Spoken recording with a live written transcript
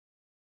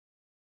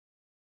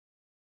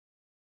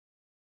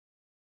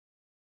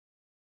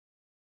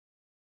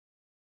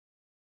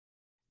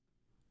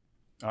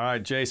All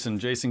right, Jason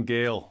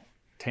Gale,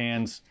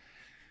 TAN's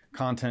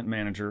content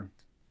manager.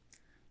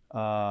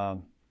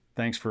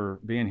 Thanks for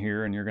being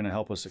here, and you're going to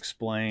help us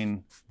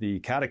explain the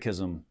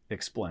Catechism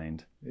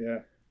Explained. Yeah.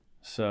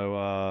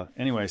 So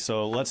anyway,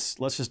 so let's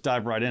just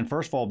dive right in.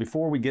 First of all,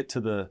 before we get to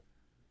the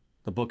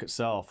book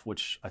itself,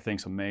 which I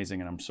think is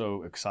amazing, and I'm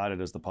so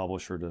excited as the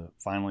publisher to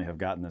finally have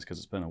gotten this because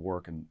it's been a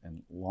work and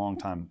long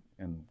time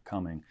in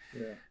coming.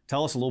 Yeah.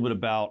 Tell us a little bit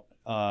about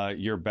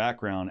your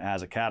background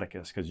as a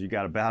catechist, because you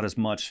got about as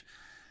much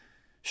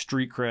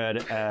street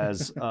cred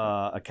as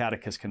a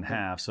catechist can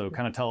have. So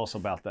kind of tell us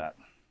about that.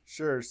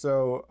 Sure.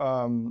 So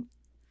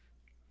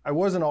I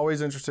wasn't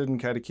always interested in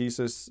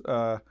catechesis.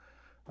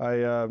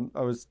 I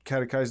was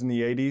catechized in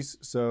the 80s.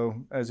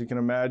 So as you can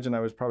imagine, I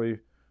was probably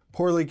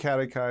poorly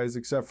catechized,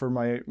 except for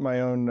my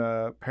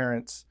own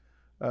parents,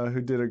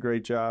 who did a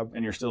great job.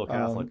 And you're still a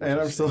Catholic. And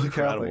I'm still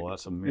incredible. a Catholic.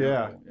 That's a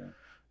miracle.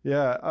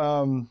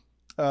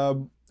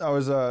 Yeah. I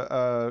was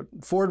a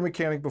Ford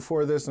mechanic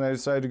before this, and I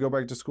decided to go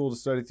back to school to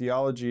study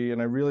theology,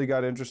 and I really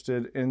got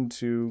interested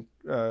into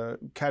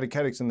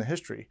catechetics and the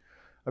history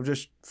of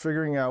just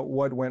figuring out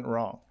what went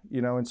wrong,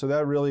 and so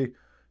that really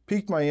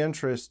piqued my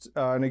interest,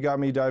 and it got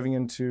me diving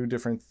into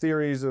different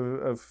theories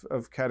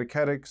of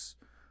catechetics,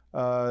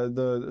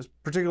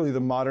 particularly the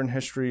modern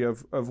history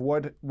of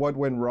what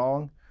went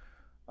wrong.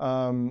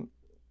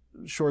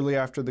 Shortly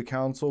after the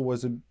council,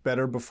 was it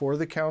better before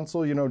the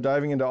council?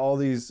 Diving into all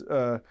these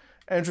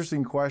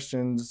interesting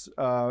questions,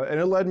 and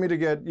it led me to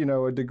get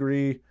a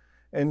degree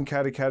in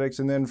catechetics,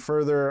 and then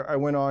further I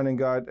went on and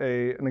got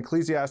an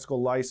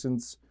ecclesiastical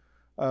license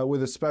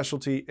with a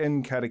specialty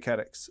in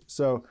catechetics.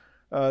 So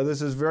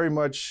this is very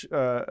much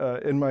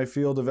in my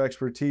field of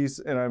expertise,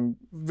 and I'm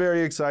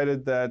very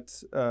excited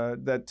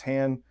that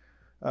TAN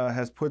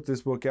has put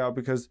this book out,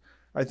 because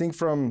I think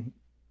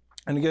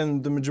and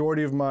again, the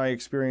majority of my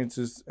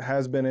experiences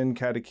has been in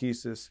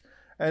catechesis.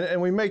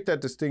 And we make that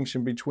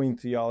distinction between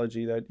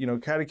theology, that,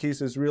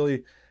 catechesis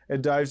really,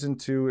 it dives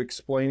into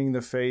explaining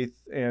the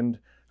faith and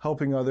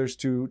helping others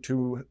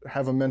to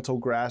have a mental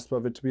grasp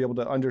of it, to be able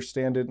to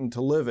understand it and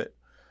to live it.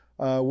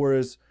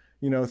 Whereas,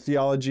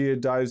 theology, it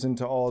dives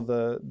into all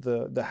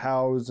the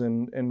hows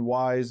and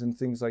whys and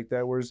things like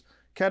that. Whereas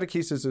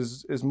catechesis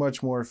is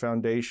much more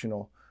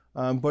foundational.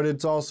 But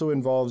it also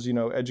involves,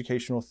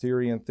 educational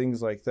theory and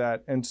things like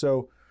that. And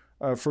so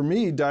for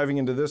me, diving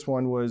into this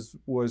one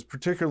was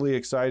particularly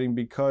exciting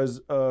because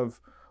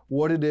of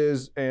what it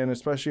is, and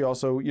especially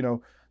also, the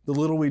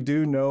little we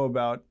do know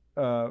about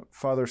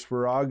Father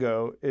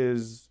Spirago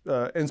is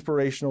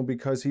inspirational,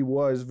 because he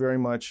was very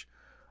much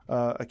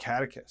a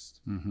catechist.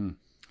 Mm-hmm.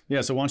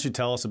 Yeah, so why don't you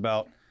tell us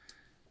about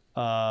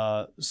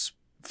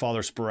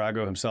Father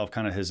Spirago himself,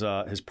 kind of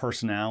his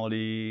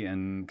personality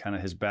and kind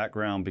of his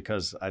background,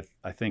 because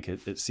I think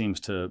it seems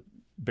to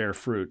bear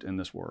fruit in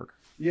this work.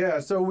 Yeah,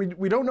 so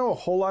we don't know a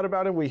whole lot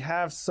about him. We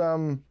have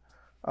some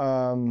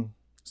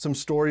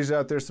stories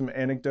out there, some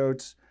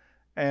anecdotes,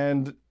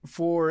 and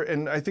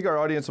I think our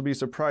audience will be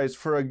surprised,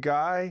 for a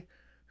guy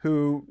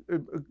who,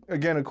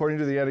 again, according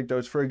to the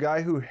anecdotes, for a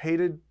guy who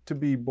hated to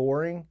be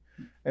boring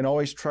and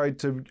always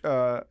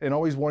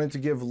always wanted to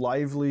give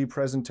lively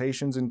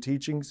presentations and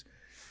teachings,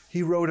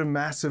 he wrote a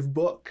massive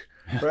book,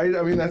 right?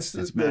 I mean,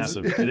 it's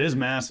massive. It is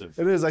massive.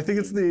 It is. I think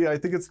it's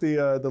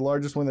the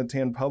largest one that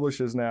TAN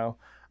publishes now.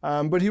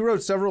 But he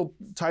wrote several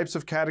types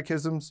of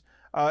catechisms,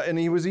 and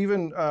he was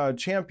even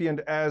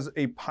championed as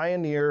a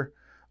pioneer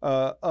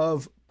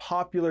of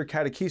popular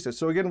catechesis.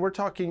 So again, we're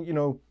talking,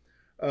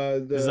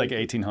 this is like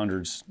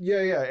 1800s.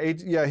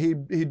 Yeah.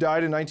 He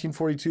died in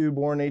 1942,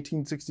 born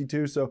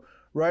 1862. So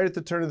right at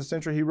the turn of the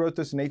century, he wrote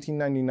this in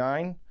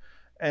 1899,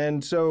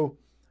 and so.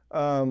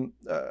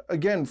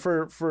 Again,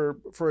 for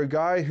a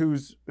guy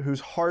whose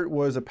heart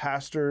was a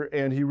pastor,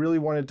 and he really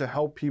wanted to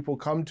help people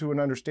come to an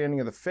understanding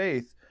of the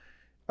faith,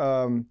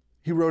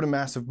 he wrote a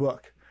massive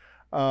book.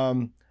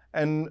 And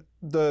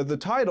the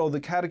title, the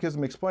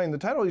Catechism Explained, the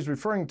title he's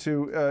referring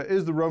to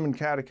is the Roman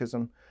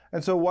Catechism.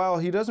 And so while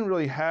he doesn't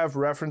really have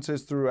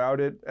references throughout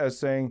it as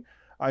saying,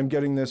 I'm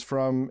getting this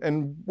from,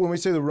 and when we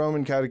say the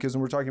Roman Catechism,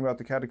 we're talking about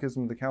the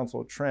Catechism of the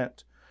Council of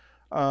Trent.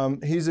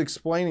 He's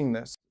explaining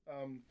this.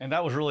 And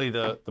that was really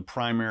the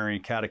primary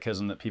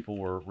catechism that people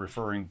were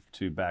referring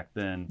to back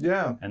then.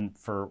 Yeah. And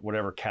for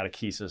whatever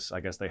catechesis,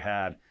 I guess they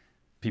had,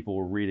 people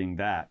were reading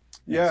that.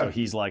 And yeah. So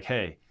he's like,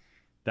 hey,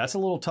 that's a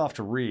little tough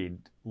to read.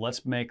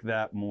 Let's make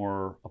that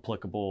more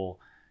applicable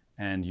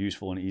and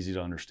useful and easy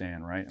to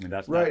understand, right? I mean,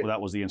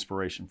 that was the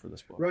inspiration for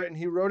this book. Right, and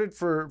he wrote it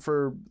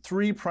for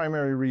three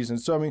primary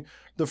reasons. So, I mean,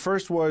 the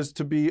first was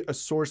to be a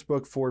source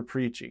book for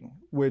preaching,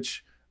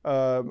 which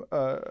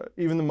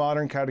even the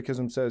modern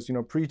catechism says,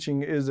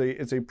 preaching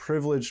it's a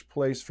privileged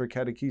place for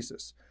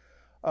catechesis,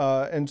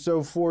 and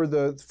so for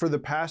the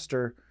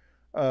pastor,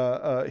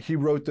 he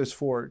wrote this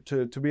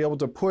to be able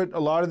to put a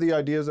lot of the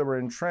ideas that were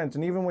in Trent,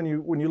 and even when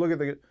you look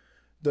at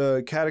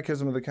the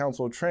Catechism of the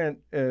Council of Trent,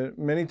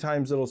 many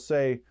times it'll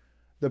say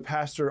the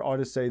pastor ought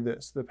to say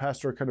this, the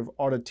pastor kind of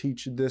ought to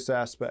teach this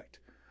aspect.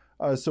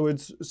 So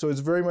it's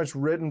very much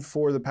written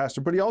for the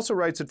pastor, but he also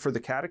writes it for the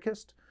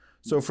catechist.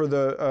 So for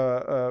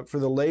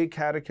the lay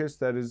catechist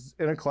that is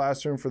in a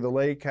classroom, for the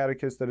lay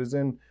catechist that is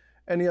in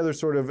any other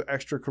sort of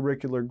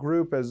extracurricular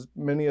group, as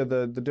many of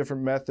the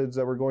different methods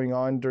that were going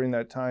on during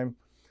that time,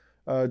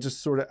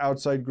 just sort of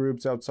outside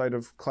groups, outside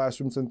of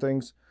classrooms and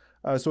things.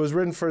 So it was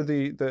written for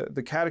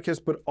the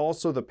catechist, but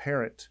also the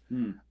parent,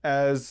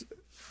 as,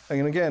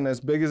 and again, as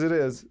big as it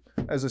is,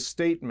 as a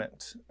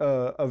statement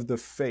of the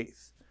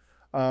faith,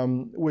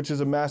 which is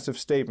a massive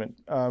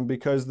statement,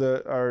 because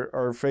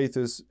our faith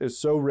is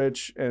so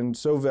rich and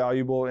so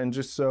valuable and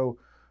just so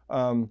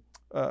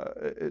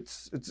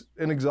it's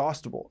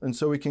inexhaustible, and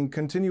so we can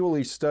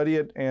continually study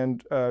it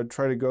and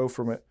try to go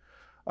from it.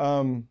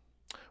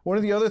 One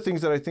of the other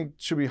things that I think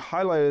should be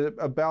highlighted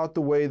about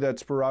the way that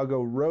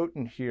Spirago wrote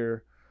in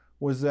here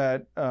was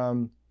that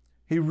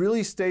he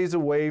really stays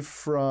away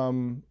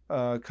from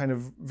kind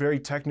of very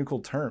technical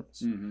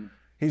terms. Mm-hmm.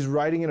 He's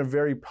writing in a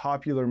very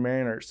popular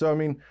manner. So, I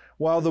mean,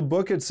 while the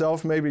book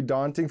itself may be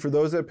daunting, for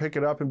those that pick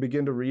it up and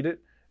begin to read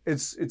it,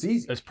 it's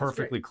easy. It's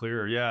perfectly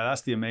clear. Yeah,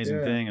 that's the amazing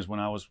thing, is when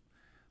I was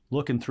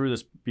looking through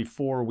this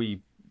before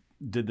we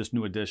did this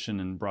new edition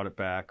and brought it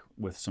back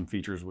with some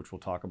features, which we'll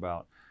talk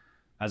about,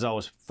 as I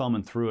was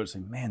thumbing through it,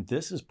 saying, man,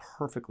 this is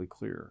perfectly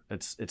clear.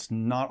 It's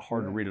not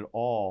hard to read at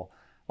all.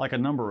 Like a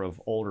number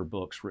of older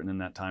books written in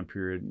that time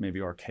period,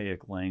 maybe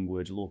archaic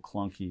language, a little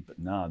clunky, but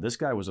nah, this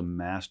guy was a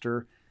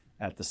master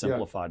at the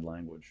simplified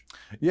language.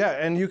 Yeah,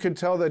 and you could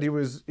tell that he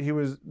was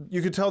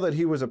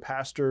a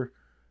pastor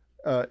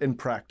in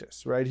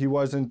practice, right? He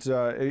wasn't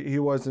a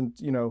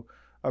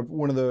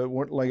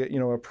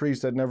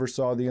priest that never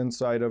saw the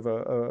inside of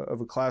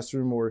a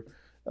classroom or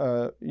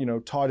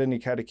taught any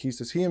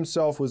catechesis. He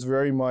himself was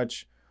very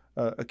much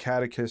a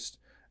catechist.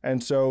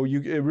 And so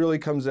it really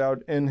comes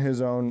out in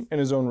his own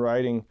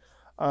writing.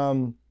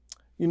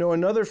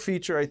 Another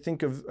feature I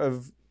think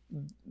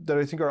that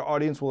I think our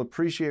audience will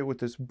appreciate with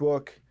this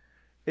book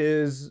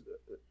is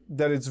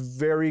that it's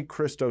very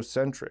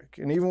Christocentric.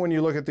 And even when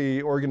you look at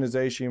the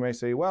organization, you may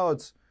say, well,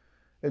 it's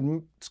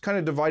kind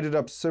of divided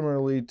up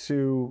similarly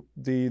to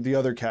the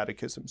other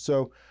catechisms.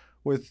 So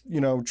with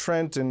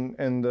Trent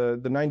and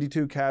the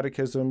 92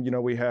 Catechism,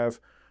 we have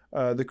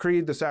the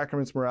Creed, the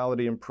Sacraments,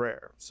 Morality, and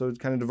Prayer. So it's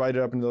kind of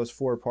divided up into those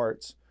 4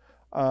 parts.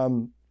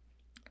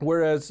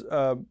 Whereas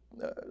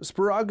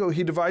Spirago,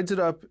 he divides it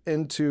up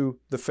into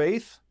the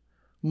faith,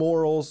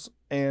 morals,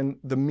 and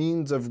the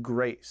means of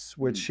grace,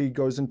 which he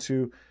goes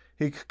into.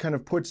 He kind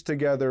of puts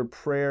together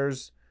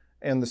prayers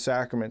and the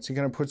sacraments. He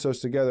kind of puts those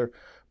together.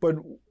 But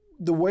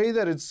the way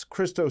that it's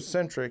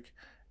Christocentric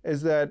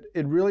is that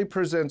it really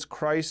presents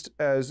Christ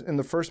as, in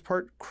the first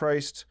part,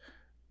 Christ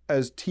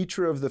as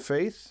teacher of the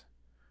faith.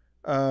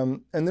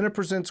 And then it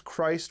presents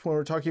Christ, when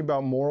we're talking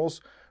about morals,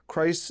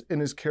 Christ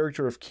in his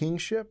character of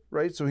kingship,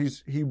 right? So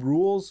he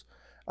rules,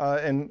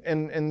 and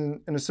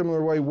in a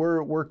similar way,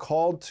 we're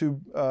called to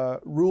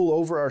rule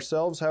over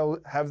ourselves,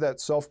 have that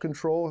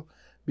self-control,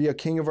 be a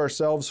king of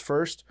ourselves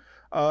first.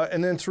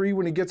 And then 3,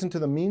 when he gets into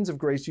the means of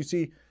grace, you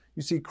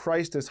see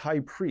Christ as high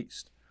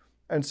priest.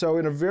 And so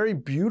in a very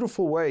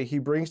beautiful way, he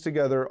brings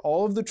together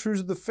all of the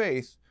truths of the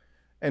faith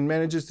and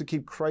manages to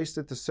keep Christ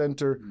at the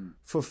center,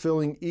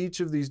 fulfilling each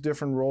of these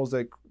different roles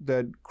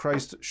that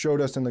Christ showed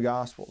us in the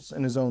Gospels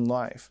in his own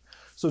life.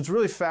 So it's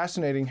really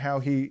fascinating how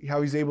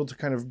he's able to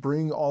kind of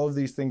bring all of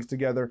these things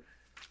together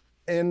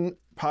in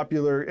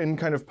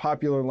kind of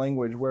popular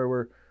language, where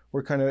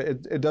we're kind of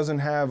it doesn't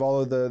have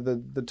all of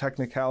the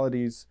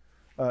technicalities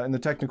and the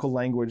technical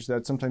language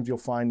that sometimes you'll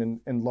find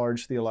in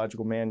large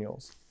theological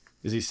manuals.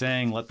 Is he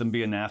saying let them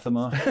be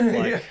anathema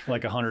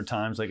like 100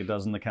 times like it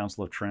does in the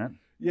Council of Trent?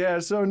 Yeah,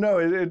 so no,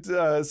 it's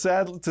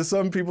sad to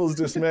some people's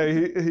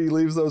dismay, he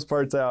leaves those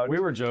parts out. We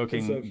were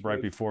joking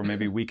right before,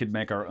 maybe we could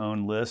make our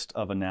own list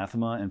of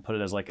anathema and put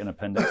it as like an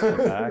appendix in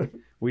the back.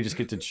 We just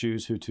get to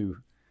choose who to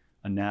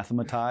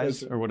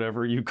anathematize or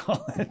whatever you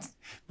call it.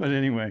 But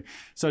anyway,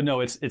 so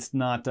no, it's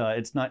not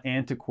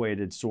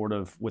antiquated sort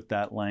of with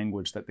that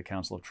language that the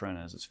Council of Trent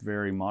is. It's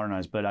very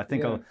modernized. But I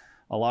think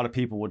a lot of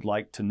people would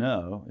like to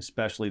know,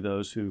 especially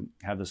those who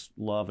have this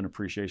love and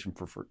appreciation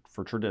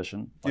for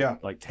tradition,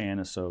 like Tan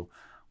is so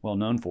well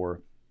known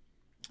for.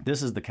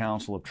 This is the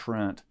Council of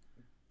Trent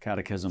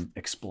Catechism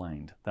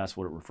Explained. That's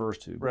what it refers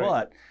to. Right.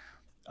 But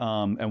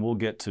and we'll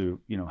get to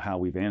how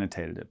we've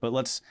annotated it. But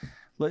let's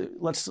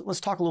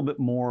talk a little bit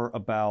more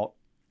about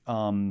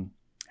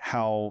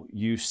how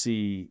you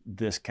see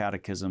this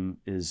catechism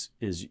is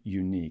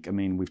unique. I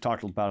mean, we've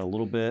talked about it a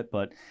little bit,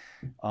 but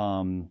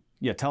tell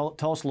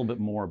us a little bit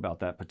more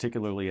about that,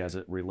 particularly as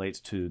it relates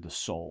to the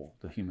soul,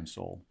 the human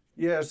soul.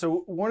 Yeah.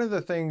 So one of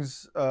the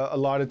things, a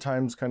lot of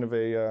times, kind of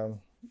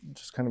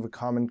a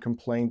common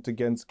complaint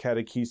against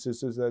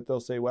catechesis is that they'll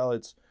say, well,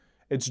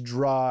 it's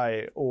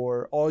dry,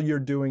 or all you're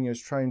doing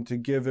is trying to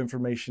give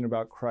information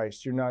about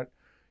Christ. You're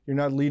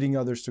not leading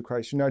others to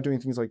Christ. You're not doing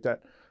things like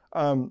that.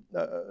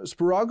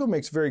 Spirago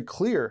makes very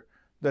clear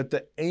that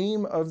the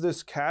aim of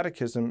this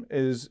catechism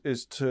is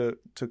to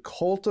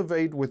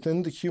cultivate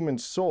within the human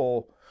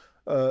soul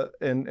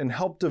and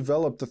help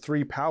develop the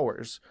 3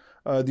 powers,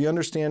 the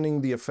understanding,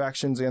 the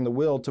affections, and the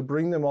will, to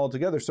bring them all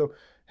together. So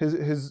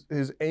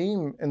his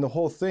aim in the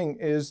whole thing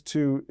is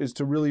to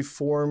really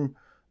form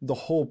the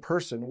whole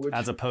person, which,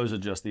 as opposed to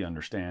just the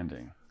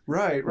understanding.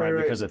 Right.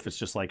 Because if it's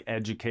just like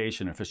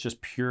education, if it's just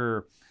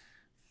pure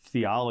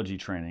theology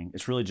training,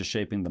 it's really just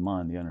shaping the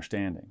mind, the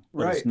understanding.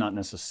 But it's not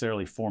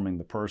necessarily forming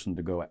the person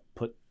to go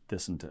put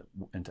this into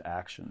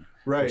action.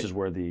 Which is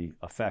where the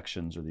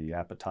affections or the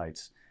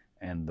appetites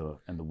and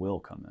the will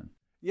come in.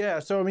 Yeah.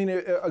 So I mean,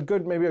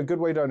 maybe a good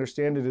way to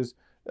understand it is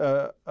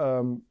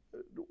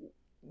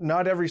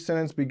not every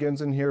sentence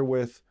begins in here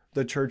with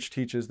 "the church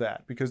teaches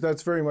that," because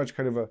that's very much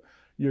kind of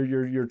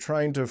you're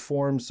trying to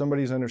form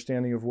somebody's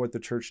understanding of what the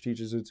church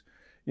teaches. It's,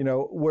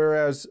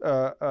 whereas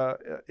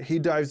he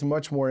dives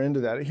much more into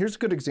that. Here's a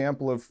good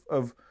example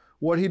of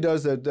what he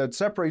does that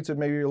separates it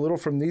maybe a little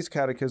from these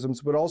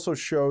catechisms, but also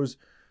shows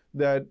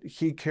that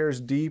he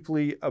cares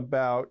deeply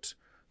about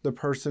the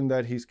person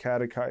that he's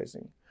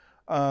catechizing.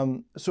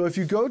 So if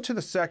you go to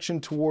the section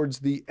towards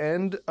the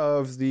end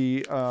of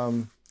the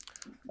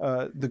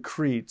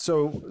creed,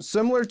 so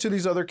similar to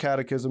these other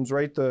catechisms,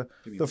 right? The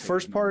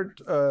first part,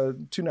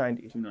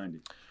 290.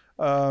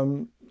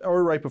 290.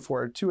 Or right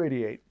before,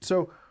 288.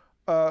 So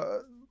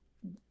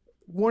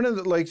one of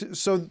the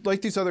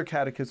like these other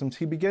catechisms,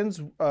 he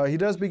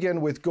does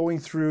begin with going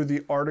through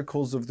the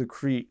articles of the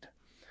creed.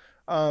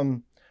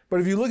 But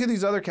if you look at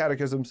these other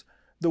catechisms,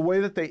 the way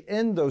that they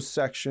end those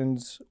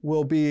sections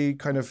will be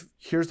kind of,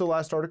 here's the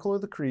last article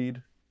of the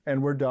creed,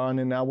 and we're done,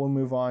 and now we'll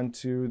move on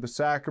to the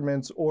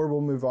sacraments, or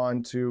we'll move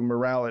on to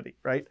morality,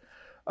 right?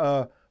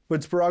 But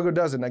Spirago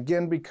doesn't,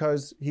 again,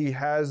 because he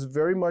has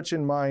very much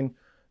in mind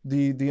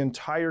the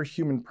entire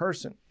human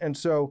person. And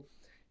so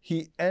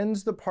he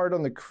ends the part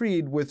on the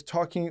creed with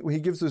he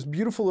gives this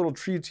beautiful little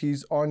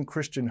treatise on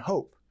Christian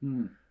hope.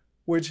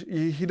 Which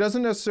he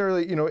doesn't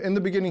necessarily, in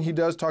the beginning he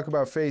does talk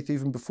about faith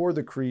even before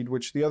the creed,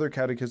 which the other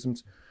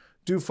catechisms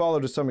do follow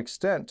to some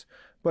extent.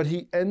 But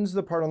he ends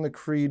the part on the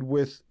creed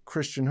with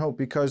Christian hope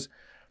because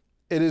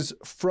it is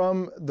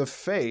from the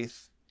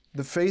faith.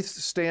 The faith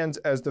stands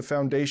as the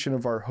foundation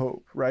of our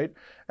hope, right?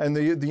 And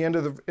the end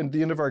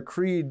of our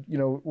creed,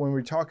 when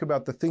we talk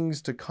about the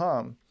things to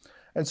come.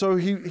 And so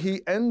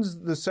he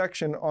ends the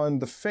section on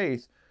the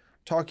faith,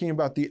 talking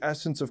about the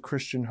essence of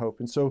Christian hope.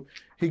 And so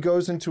he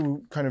goes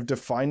into kind of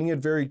defining it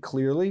very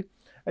clearly.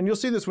 And you'll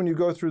see this when you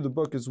go through the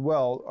book as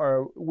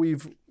well.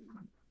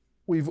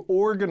 We've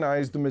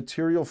organized the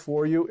material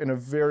for you in a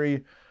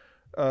very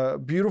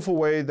beautiful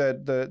way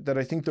that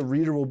I think the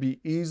reader will be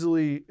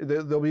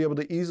they'll be able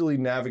to easily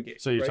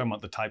navigate. So you're talking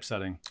about the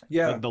typesetting.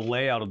 Yeah. The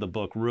layout of the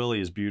book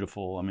really is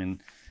beautiful. I mean,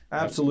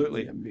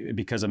 absolutely.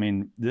 Because I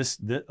mean, this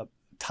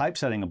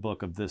typesetting a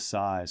book of this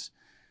size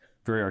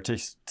very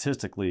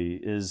artistically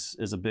is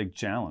a big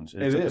challenge.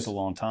 It took us a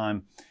long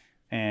time.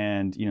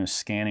 And,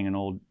 scanning an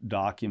old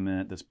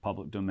document that's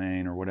public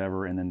domain or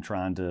whatever, and then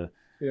trying to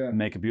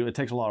make it beautiful, it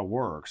takes a lot of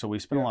work. So we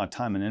spent a lot of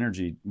time and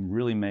energy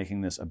really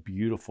making this a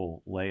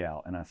beautiful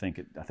layout. And I think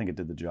it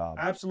did the job.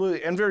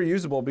 Absolutely. And very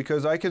usable,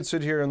 because I could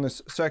sit here in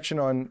this section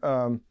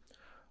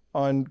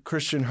on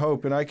Christian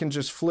hope, and I can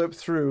just flip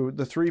through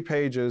the 3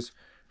 pages,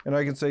 and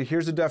I can say,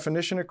 here's a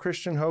definition of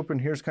Christian hope,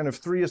 and here's kind of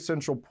 3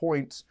 essential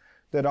points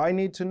that I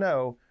need to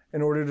know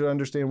in order to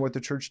understand what the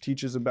church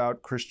teaches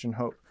about Christian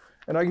hope.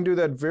 And I can do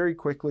that very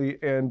quickly,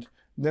 and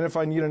then if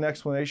I need an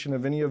explanation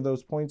of any of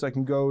those points, I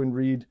can go and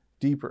read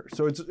deeper.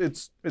 So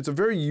it's a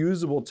very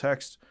usable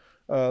text,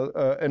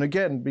 and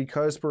again,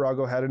 because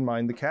Spirago had in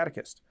mind the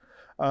catechist.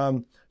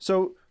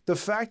 So the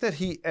fact that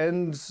he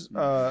ends,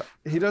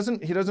 he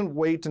doesn't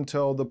wait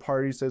until the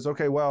party says,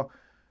 okay,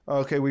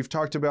 we've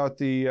talked about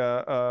the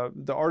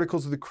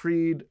articles of the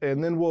creed,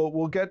 and then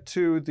we'll get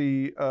to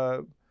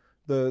the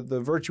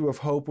virtue of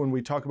hope when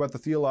we talk about the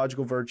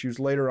theological virtues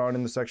later on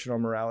in the section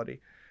on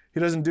morality. He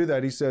doesn't do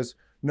that. He says,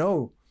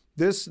 no,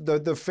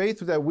 the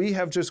faith that we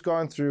have just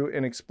gone through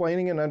in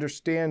explaining and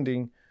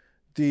understanding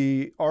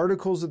the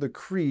articles of the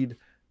creed,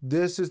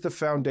 this is the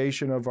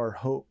foundation of our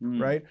hope,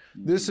 right?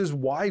 This is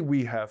why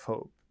we have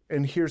hope,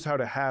 and here's how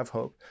to have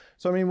hope.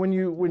 So I mean, when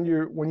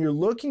you're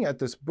looking at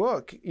this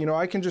book,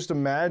 I can just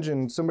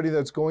imagine somebody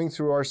that's going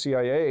through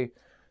RCIA.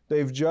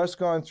 They've just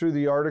gone through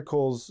the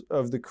articles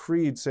of the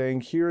creed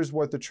saying, here's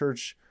what the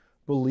church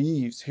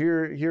believes.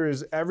 Here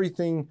is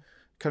everything,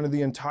 kind of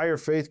the entire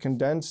faith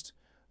condensed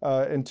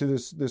into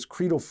this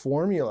creedal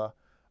formula.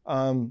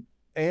 And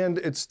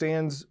it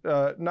stands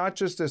not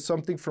just as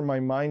something for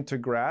my mind to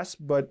grasp,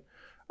 but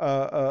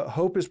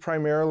hope is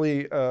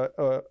primarily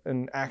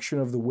an action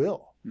of the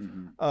will.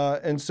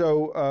 And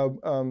so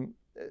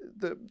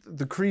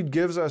the creed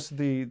gives us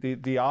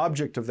the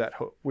object of that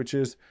hope, which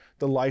is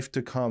the life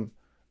to come.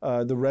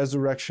 The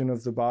resurrection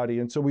of the body.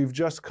 And so we've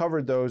just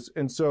covered those.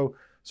 And so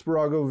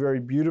Spirago very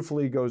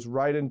beautifully goes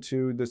right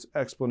into this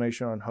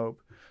explanation on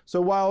hope. So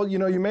while, you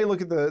may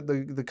look at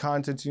the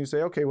contents and you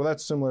say, okay, well,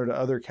 that's similar to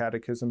other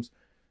catechisms,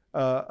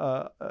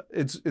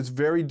 it's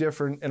very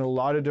different in a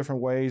lot of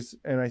different ways.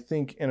 And I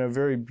think in a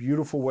very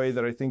beautiful way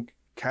that I think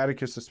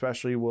catechists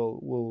especially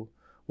will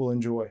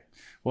enjoy.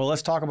 Well,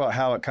 let's talk about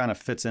how it kind of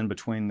fits in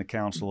between the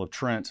Council of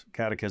Trent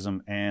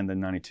Catechism and the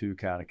 92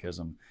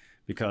 Catechism.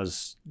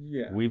 because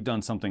Yeah. we've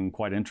done something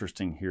quite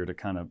interesting here to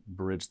kind of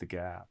bridge the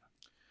gap.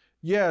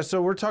 Yeah,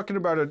 so we're talking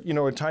about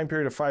a time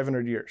period of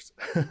 500 years,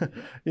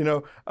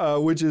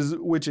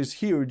 which is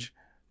huge,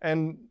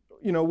 and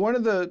one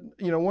of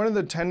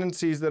the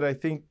tendencies that I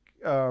think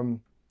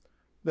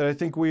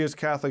we as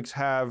Catholics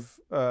have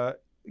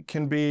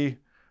can be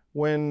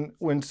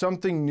when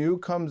something new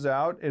comes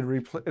out, it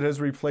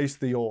has replaced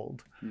the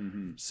old.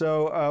 Mm-hmm.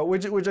 So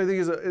which I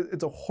think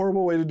it's a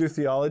horrible way to do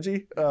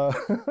theology.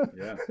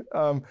 Yeah.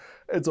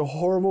 It's a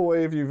horrible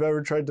way if you've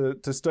ever tried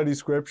to study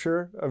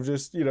Scripture of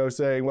just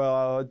saying,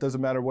 well, it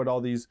doesn't matter what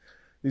all these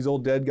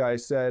old dead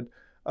guys said.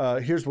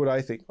 Here's what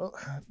I think. Well,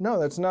 no,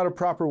 that's not a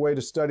proper way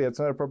to study. It's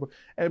not a proper.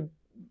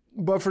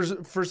 But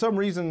for some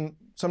reason,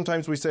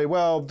 sometimes we say,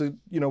 well,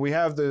 we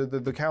have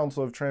the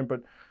Council of Trent,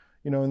 but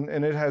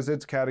and it has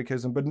its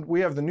catechism, but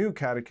we have the new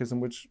catechism,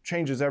 which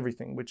changes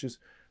everything, which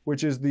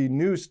is the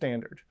new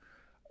standard.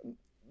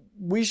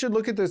 We should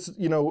look at this,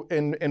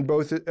 in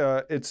both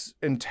its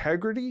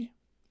integrity,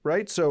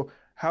 right? So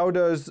how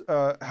does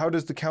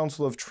the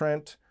Council of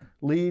Trent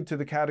lead to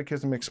the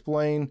Catechism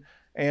Explained,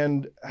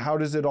 and how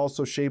does it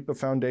also shape the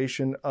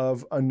foundation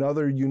of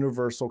another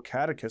universal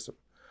catechism?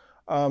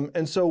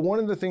 And so one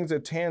of the things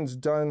that TAN's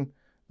done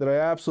that I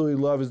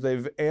absolutely love is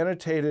they've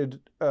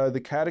annotated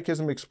the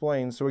Catechism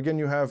Explained. So again,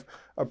 you have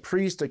a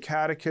priest, a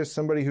catechist,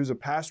 somebody who's a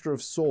pastor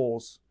of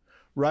souls,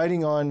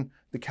 writing on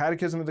the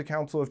Catechism of the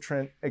Council of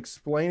Trent,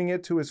 explaining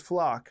it to his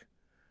flock.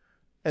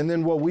 And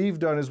then what we've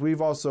done is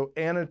we've also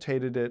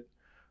annotated it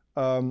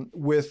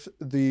with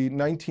the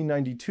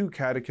 1992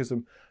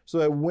 Catechism, so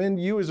that when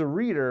you as a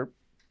reader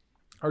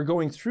are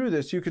going through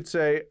this, you could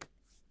say,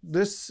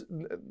 there's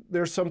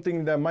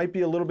something that might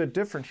be a little bit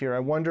different here. I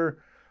wonder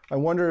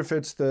if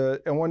it's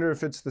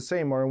the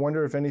same, or I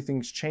wonder if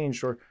anything's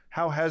changed, or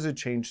how has it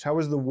changed? How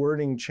has the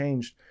wording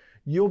changed?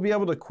 You'll be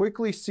able to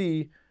quickly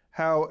see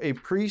how a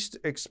priest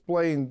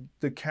explained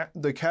the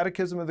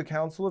Catechism of the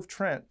Council of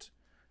Trent,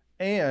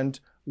 and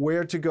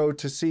where to go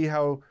to see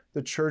how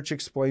the Church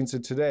explains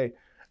it today.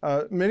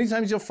 Many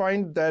times you'll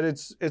find that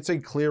it's a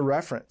clear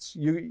reference.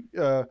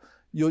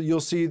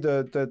 You'll see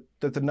that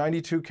the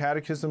 92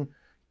 Catechism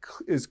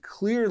is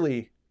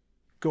clearly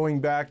going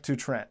back to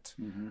Trent.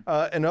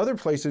 Mm-hmm. In other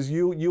places,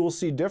 you will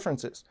see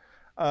differences,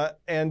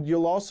 and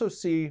you'll also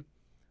see,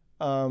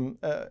 and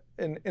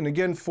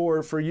again,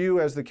 for you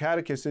as the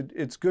catechist,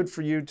 it's good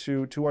for you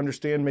to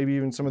understand maybe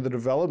even some of the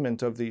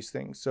development of these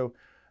things. So,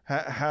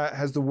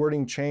 has the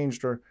wording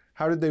changed, or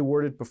how did they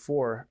word it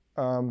before?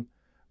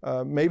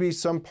 Maybe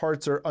some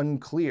parts are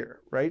unclear,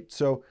 right?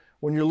 So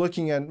when you're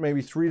looking at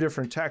maybe 3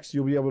 different texts,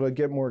 you'll be able to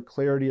get more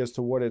clarity as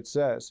to what it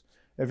says.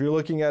 If you're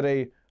looking at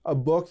a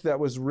book that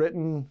was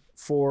written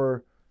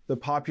for the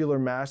popular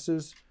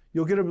masses,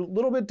 you'll get a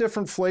little bit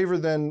different flavor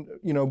than,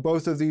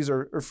 both of these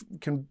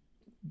can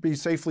be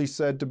safely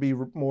said to be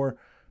more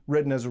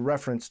written as a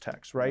reference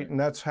text, right? And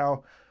that's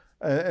how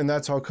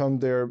come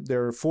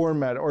they're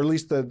formatted, or at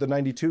least the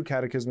 92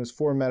 Catechism is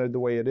formatted the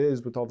way it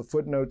is, with all the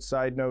footnotes,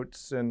 side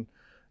notes, and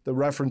the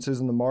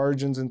references and the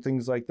margins and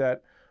things like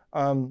that.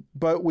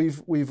 But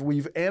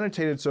we've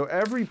annotated, so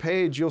every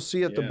page you'll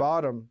see at the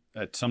bottom.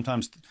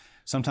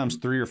 Sometimes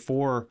 3 or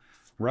 4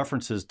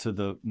 references to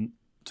the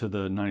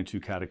 92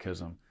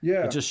 Catechism.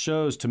 Yeah. It just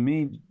shows to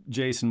me,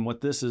 Jason,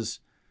 what this is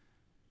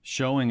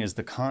showing is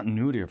the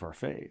continuity of our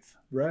faith.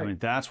 Right. I mean,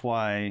 that's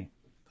why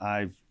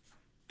I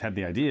had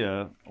the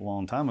idea a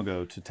long time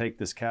ago to take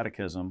this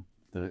catechism,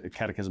 the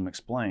Catechism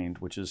Explained,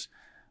 which is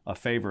a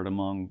favorite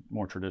among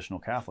more traditional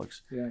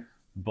Catholics. Yeah.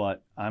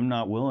 But I'm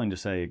not willing to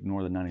say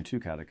ignore the 92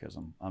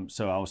 Catechism.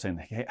 So I was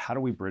saying, hey, how do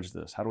we bridge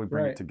this? How do we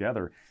bring it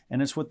together?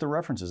 And it's with the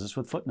references. It's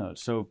with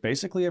footnotes. So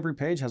basically every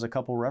page has a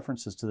couple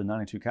references to the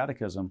 92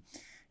 Catechism,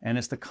 and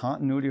it's the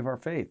continuity of our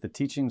faith. The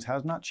teachings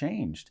has not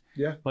changed.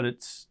 Yeah. But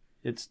it's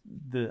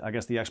I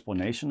guess the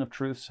explanation of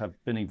truths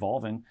have been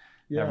evolving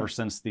ever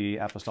since the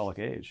apostolic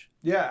age.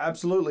 Yeah,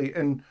 absolutely.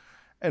 And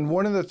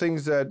one of the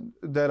things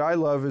that I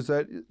love is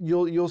that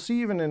you'll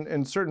see even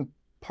in certain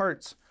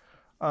parts,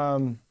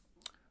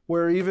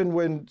 where even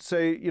when,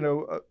 say,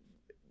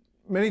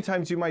 many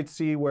times you might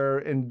see where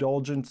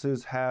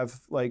indulgences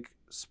have like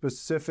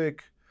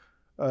specific,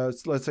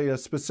 let's say a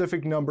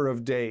specific number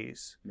of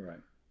days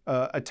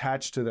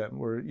attached to them,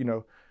 where,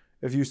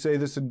 if you say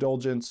this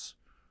indulgence,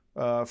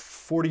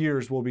 40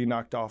 years will be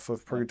knocked off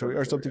of purgatory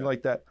or something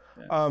like that.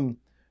 Yeah.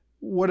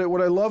 What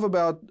I love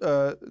about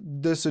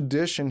this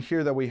edition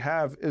here that we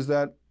have is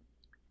that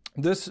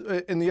this,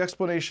 in the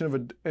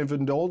explanation of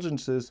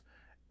indulgences,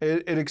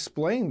 it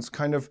explains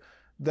kind of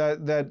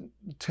that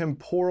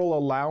temporal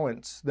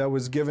allowance that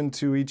was given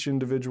to each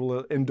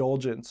individual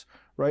indulgence,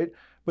 right?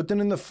 But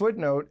then in the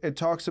footnote, it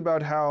talks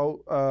about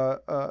how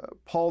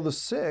Paul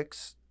VI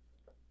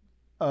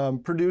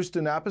produced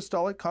an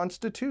apostolic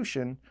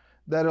constitution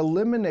that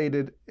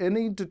eliminated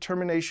any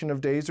determination of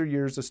days or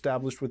years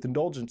established with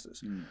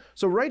indulgences.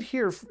 So right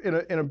here,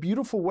 in a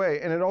beautiful way,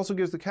 and it also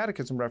gives the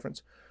catechism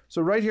reference.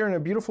 So right here in a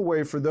beautiful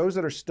way, for those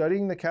that are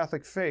studying the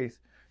Catholic faith,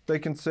 they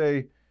can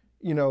say,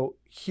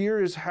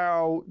 here is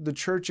how the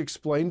Church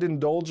explained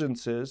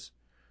indulgences,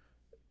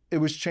 it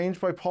was changed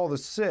by Paul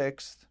VI,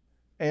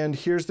 and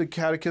here's the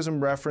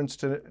Catechism reference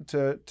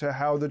to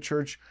how the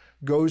Church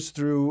goes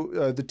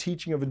through the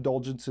teaching of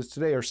indulgences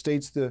today, or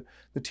states the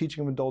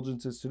teaching of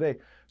indulgences today.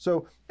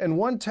 So in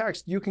one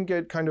text, you can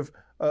get kind of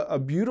a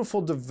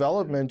beautiful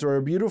development, or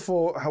a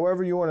beautiful,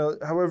 however you want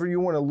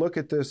to look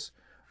at this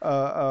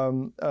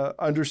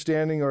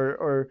understanding,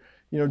 or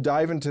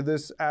dive into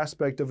this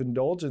aspect of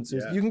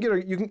indulgences. Yeah. You can get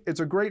it's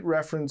a great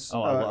reference I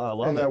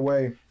love in that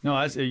way. No,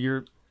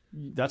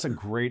 that's a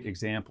great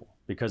example,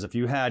 because if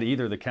you had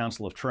either the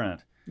Council of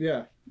Trent,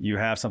 Yeah. you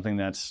have something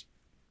that's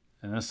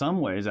in some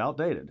ways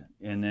outdated,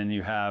 and then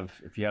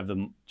if you have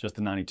just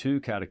the 92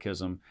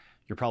 Catechism,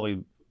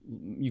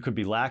 you could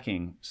be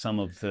lacking some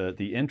of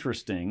the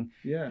interesting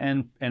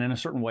and in a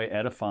certain way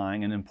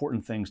edifying and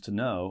important things to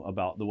know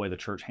about the way the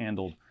Church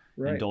handled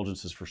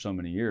indulgences for so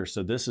many years.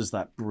 So this is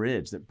that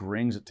bridge that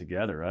brings it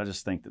together. I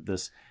just think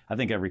that I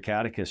think every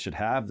catechist should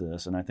have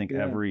this, and I think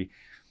every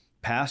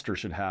pastor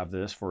should have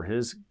this for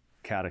his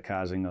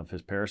catechizing of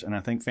his parish, and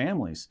I think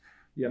families,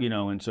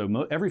 and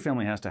so every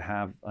family has to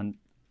have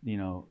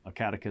a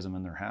catechism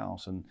in their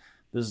house, and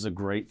this is a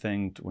great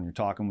thing when you're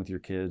talking with your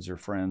kids or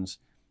friends,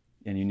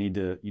 and you need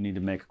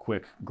to make a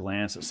quick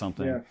glance at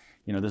something.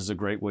 This is a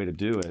great way to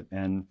do it,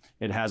 and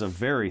it has a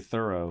very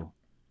thorough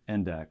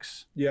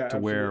index to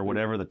where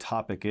whatever the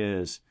topic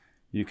is,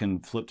 you can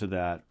flip to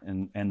that,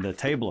 and the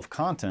table of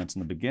contents in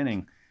the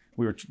beginning,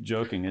 we were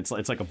joking, it's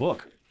like a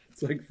book.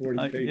 It's like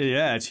 40 pages.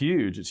 Yeah, it's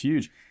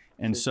huge.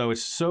 And so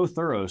it's so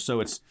thorough,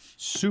 so it's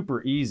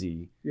super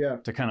easy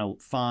to kind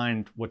of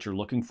find what you're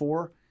looking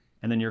for,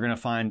 and then you're going to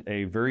find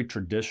a very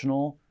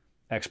traditional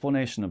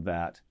explanation of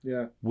that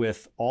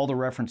with all the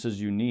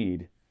references you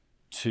need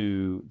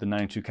to the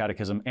 92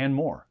 Catechism and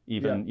more,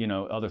 even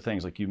other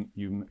things like you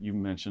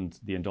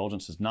mentioned the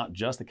indulgences, not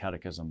just the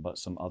Catechism, but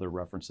some other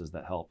references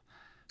that help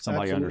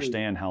somebody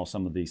understand how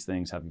some of these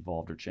things have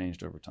evolved or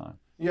changed over time.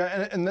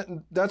 Yeah,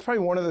 and that's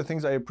probably one of the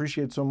things I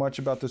appreciate so much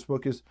about this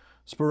book is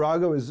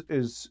Spirago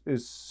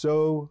is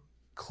so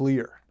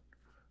clear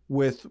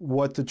with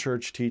what the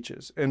Church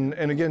teaches, and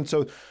again,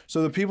 so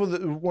the people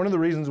one of the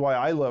reasons why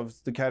I love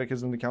the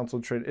Catechism of the Council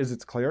of Trent is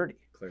its clarity.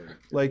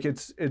 Like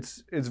it's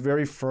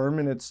very firm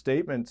in its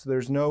statements.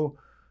 There's no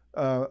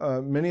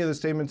many of the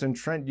statements in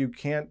Trent you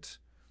can't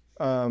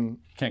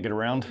get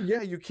around.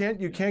 Yeah, you can't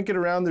get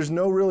around. There's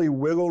no really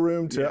wiggle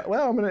room to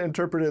well, I'm going to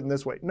interpret it in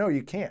this way. No,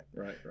 you can't.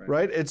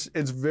 Right.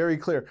 It's very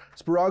clear.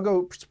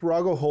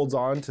 Spirago holds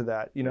on to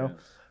that,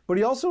 but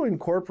he also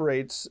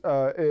incorporates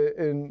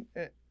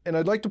and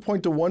I'd like to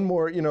point to one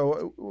more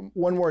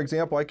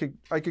example. I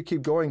could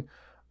keep going.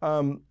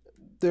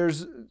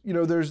 There's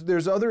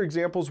other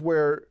examples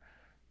where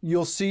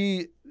you'll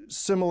see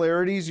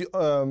similarities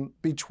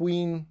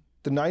between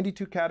the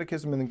 92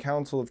 Catechism and the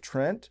Council of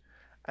Trent,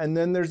 and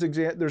then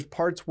there's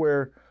parts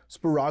where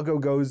Spirago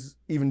goes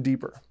even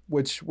deeper,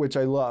 which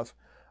I love.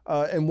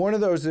 And one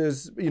of those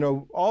is,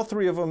 all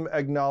three of them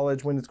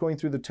acknowledge, when it's going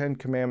through the 10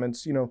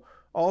 Commandments,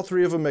 all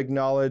three of them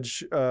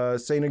acknowledge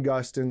St.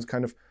 Augustine's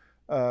kind of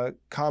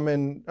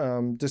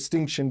common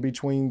distinction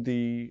between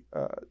the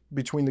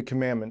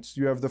commandments.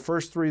 You have the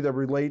first three that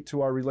relate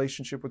to our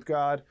relationship with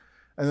God,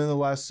 and then the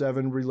last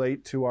 7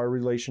 relate to our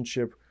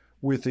relationship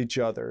with each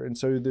other. And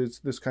so there's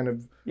this kind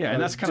of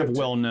and that's kind of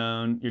well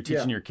known. You're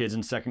teaching your kids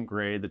in 2nd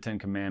grade the 10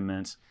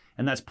 Commandments,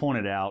 and that's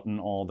pointed out in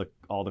all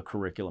the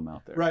curriculum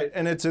out there. Right,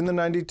 and it's in the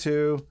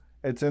 92.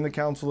 It's in the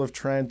Council of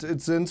Trent.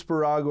 It's in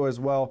Spirago as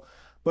well.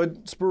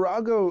 But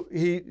Spirago,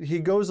 he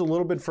goes a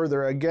little bit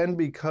further, again,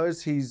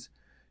 because he's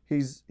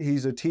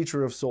a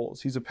teacher of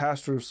souls. He's a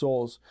pastor of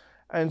souls.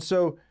 And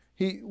so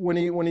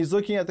when he's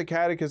looking at the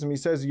Catechism, he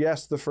says,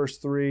 yes, the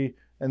first 3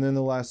 and then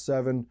the last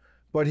 7,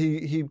 but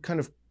he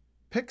kind of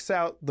picks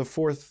out the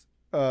fourth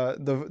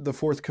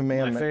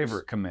commandment. My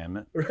favorite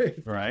commandment.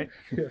 Right?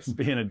 Yes.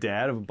 Being a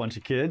dad of a bunch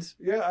of kids.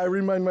 Yeah, I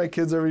remind my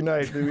kids every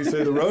night. We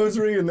say the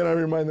rosary, and then I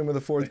remind them of the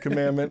 4th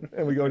commandment,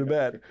 and we go to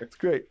bed. It's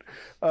great.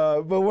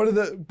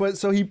 But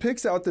so he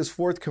picks out this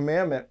 4th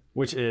commandment,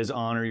 which is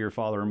honor your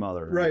father and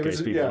mother. Right. In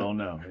case people don't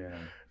know. Yeah.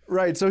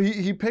 Right. So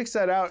he picks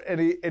that out,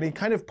 and he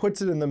kind of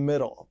puts it in the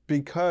middle,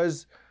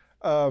 because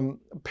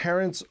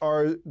parents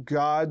are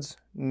God's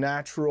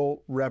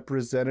natural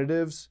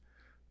representatives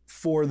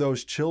for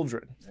those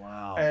children.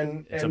 Wow.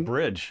 And it's a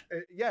bridge.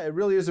 Yeah, it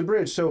really is a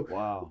bridge. So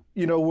wow.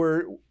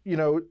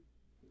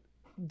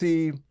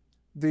 The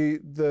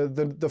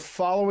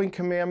following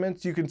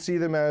commandments, you can see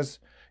them as,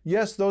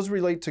 yes, those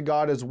relate to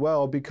God as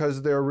well,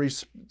 because they're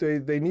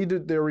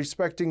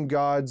respecting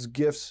God's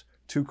gifts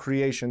to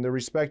creation. They're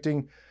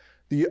respecting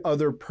the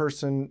other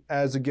person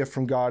as a gift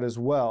from God as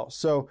well.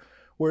 So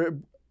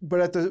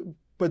but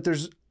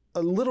there's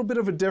a little bit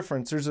of a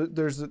difference.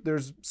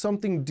 There's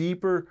something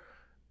deeper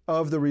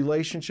of the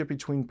relationship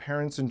between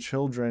parents and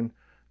children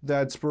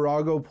that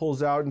Spirago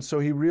pulls out. And so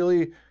he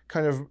really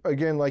kind of,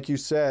 again, like you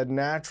said,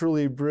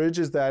 naturally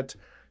bridges that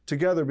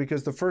together,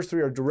 because the first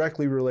 3 are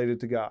directly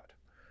related to God.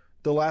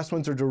 The last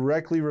ones are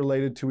directly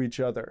related to each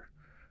other.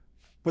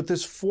 But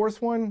this 4th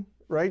one,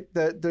 right?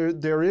 That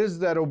there is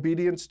that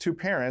obedience to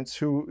parents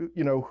who,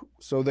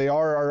 so they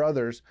are our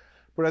others,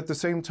 but at the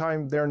same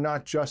time, they're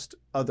not just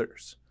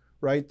others,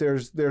 right?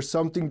 There's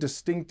something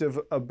distinctive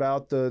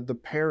about the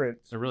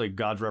parents. They're really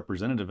God's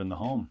representative in the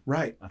home,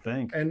 right? I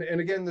think. And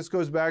again, this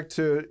goes back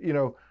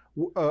to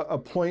a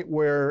point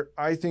where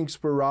I think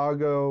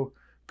Spirago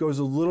goes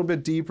a little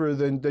bit deeper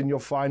than you'll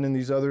find in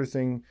these other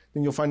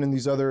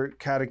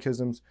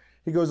catechisms.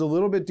 He goes a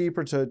little bit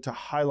deeper to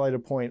highlight a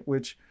point,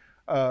 which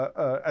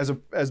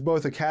as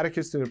both a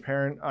catechist and a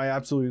parent, I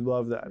absolutely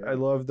love that. Yeah. I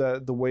love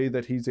the way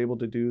that he's able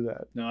to do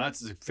that. No,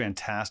 that's a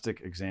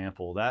fantastic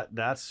example.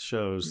 That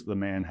shows the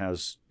man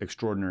has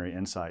extraordinary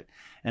insight.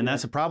 And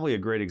that's probably a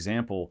great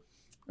example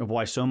of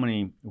why so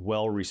many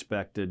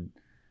well-respected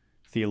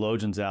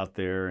theologians out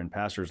there and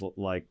pastors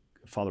like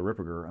Father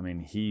Ripperger, I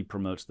mean, he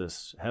promotes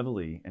this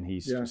heavily, and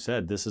he's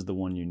said this is the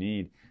one you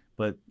need.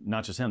 But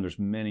not just him, there's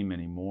many,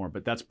 many more.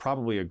 But that's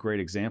probably a great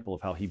example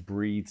of how he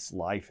breathes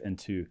life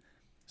into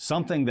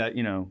something that,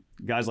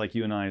 guys like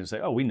you and I say,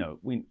 oh, we know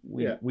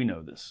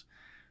this.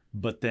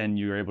 But then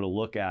you're able to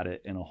look at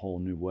it in a whole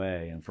new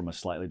way and from a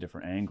slightly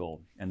different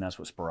angle. And that's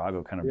what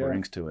Spirago kind of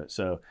brings to it.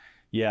 So,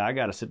 yeah, I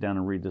got to sit down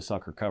and read this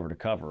sucker cover to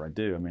cover. I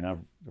do. I mean, I've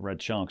read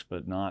chunks,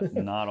 but not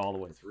all the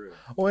way through.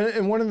 Well,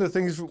 and one of the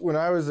things when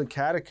I was a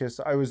catechist,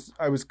 I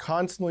was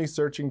constantly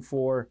searching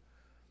for,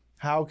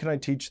 how can I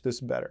teach this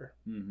better?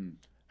 Mm-hmm.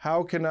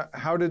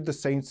 How did the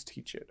saints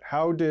teach it?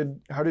 How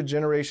did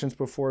generations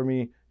before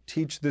me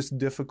teach this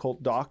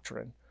difficult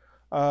doctrine?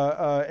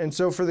 And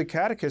so for the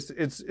catechist,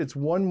 it's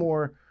one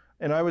more,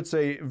 and I would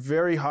say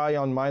very high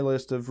on my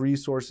list of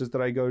resources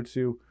that I go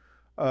to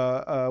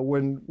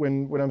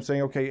when I'm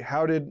saying, okay,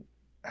 how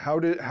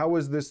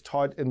was this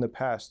taught in the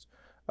past?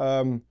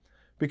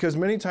 Because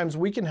many times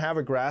we can have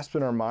a grasp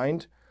in our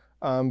mind,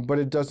 but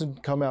it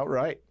doesn't come out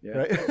right,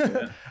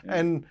 right?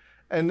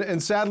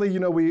 And sadly,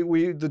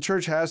 the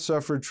church has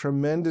suffered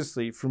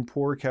tremendously from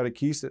poor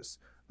catechesis,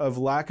 of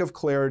lack of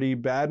clarity,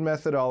 bad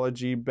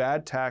methodology,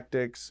 bad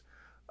tactics,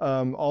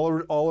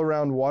 all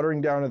around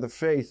watering down of the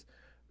faith.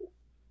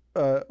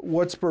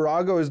 What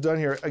Spirago has done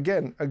here,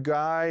 again, a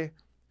guy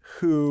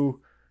who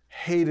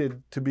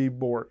hated to be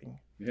boring.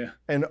 Yeah.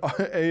 And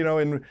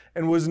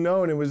was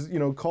known and was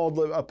called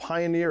a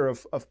pioneer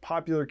of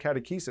popular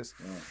catechesis.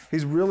 Wow.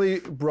 He's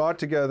really brought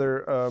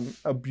together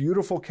a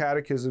beautiful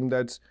catechism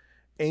that's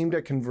aimed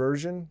at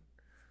conversion,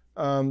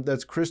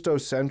 that's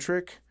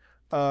Christocentric,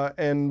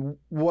 and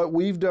what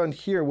we've done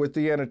here with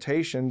the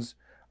annotations,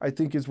 I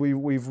think, is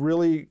we've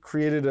really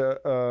created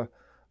a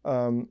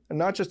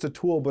not just a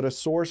tool, but a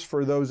source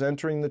for those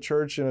entering the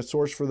church and a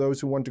source for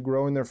those who want to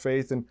grow in their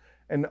faith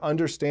and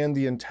understand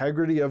the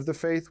integrity of the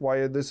faith,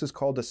 why this is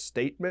called a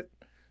statement.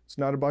 It's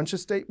not a bunch of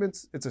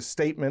statements, it's a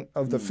statement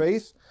of the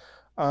faith.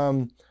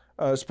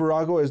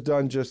 Spirago has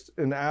done just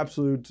an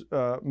absolute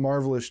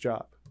marvelous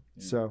job.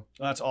 Yeah. So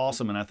that's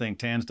awesome, and I think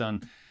Tan's done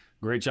a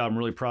great job. I'm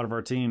really proud of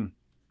our team.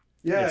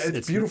 Yeah,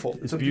 it's beautiful.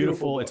 It's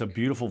beautiful. It's a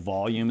beautiful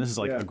volume. This is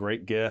like a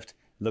great gift.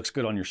 It looks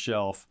good on your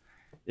shelf.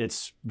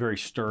 It's very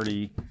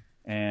sturdy.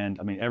 And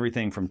I mean,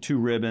 everything from 2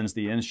 ribbons,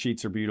 the end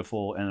sheets are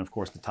beautiful, and of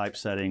course the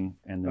typesetting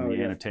and then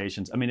the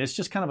annotations. I mean, it's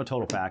just kind of a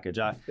total package.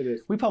 It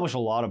is. We publish a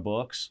lot of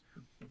books,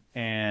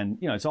 and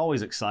it's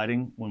always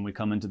exciting when we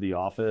come into the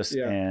office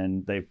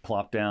and they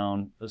plop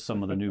down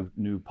some of the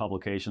new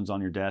publications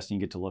on your desk and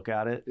you get to look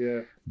at it.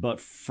 Yeah. But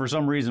for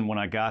some reason, when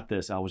I got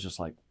this, I was just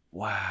like,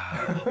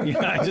 wow.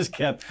 I just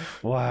kept,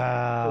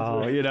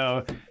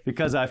 wow,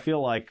 because I feel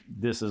like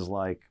this is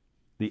like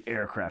the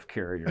aircraft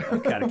carrier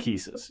of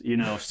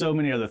catechesis. So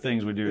many other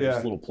things we do,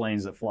 just little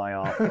planes that fly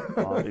off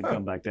and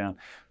come back down.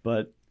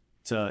 But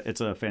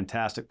it's a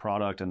fantastic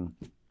product, and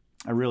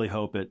I really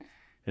hope it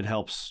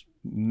helps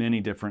many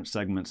different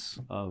segments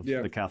of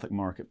the Catholic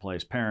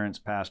marketplace: parents,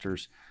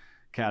 pastors,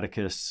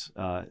 catechists,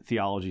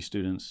 theology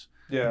students.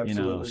 Yeah,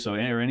 absolutely. So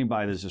or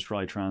anybody that's just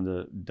really trying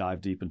to dive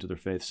deep into their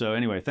faith. So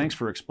anyway, thanks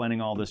for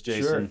explaining all this,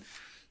 Jason. Sure.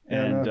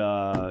 And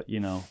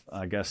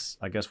I guess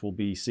we'll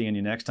be seeing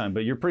you next time.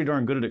 But you're pretty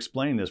darn good at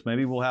explaining this.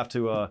 Maybe we'll have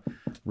to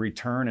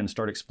return and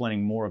start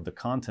explaining more of the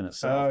content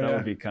itself. That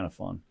would be kind of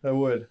fun. That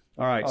would.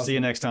 All right. Awesome. See you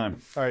next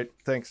time. All right.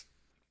 Thanks.